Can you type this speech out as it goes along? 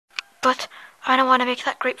But I don't want to make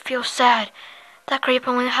that grape feel sad. That grape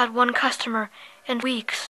only had one customer in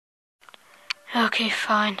weeks. Okay,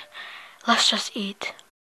 fine. Let's just eat.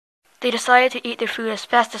 They decided to eat their food as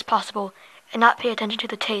fast as possible and not pay attention to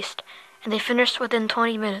the taste, and they finished within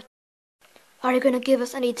 20 minutes. Are you gonna give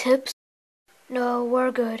us any tips? No,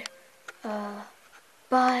 we're good.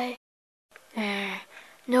 Bye.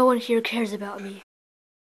 No one here cares about me.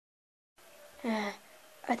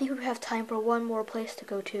 I think we have time for one more place to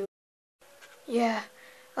go to. Yeah,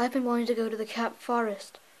 I've been wanting to go to the Cap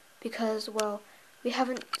Forest because, well, we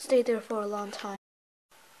haven't stayed there for a long time.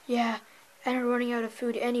 Yeah, and we're running out of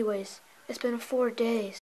food anyways. It's been 4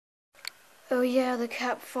 days. Oh yeah, the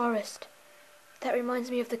Cap Forest. That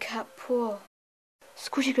reminds me of the Cap Pool.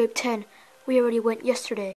 Squishy Grape 10, we already went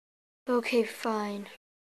yesterday. Okay, fine.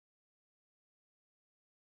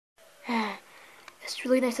 It's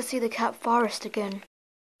really nice to see the Cap Forest again.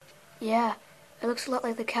 Yeah, it looks a lot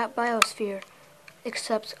like the Cap Biosphere,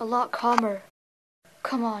 except a lot calmer.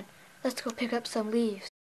 Come on, let's go pick up some leaves.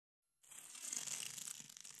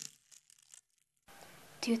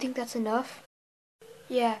 Do you think that's enough?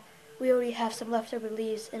 Yeah, we already have some leftover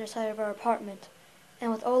leaves inside of our apartment,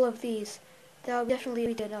 and with all of these, that'll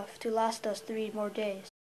definitely be enough to last us 3 more days.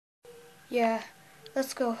 Yeah,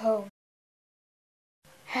 let's go home.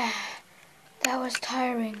 That was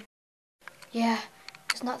tiring. Yeah,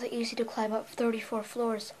 it's not that easy to climb up 34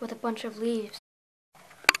 floors with a bunch of leaves.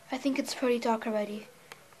 I think it's pretty dark already.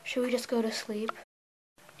 Should we just go to sleep?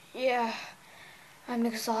 Yeah, I'm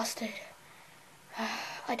exhausted.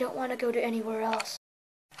 I don't want to go to anywhere else.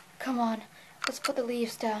 Come on, let's put the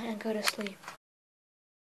leaves down and go to sleep.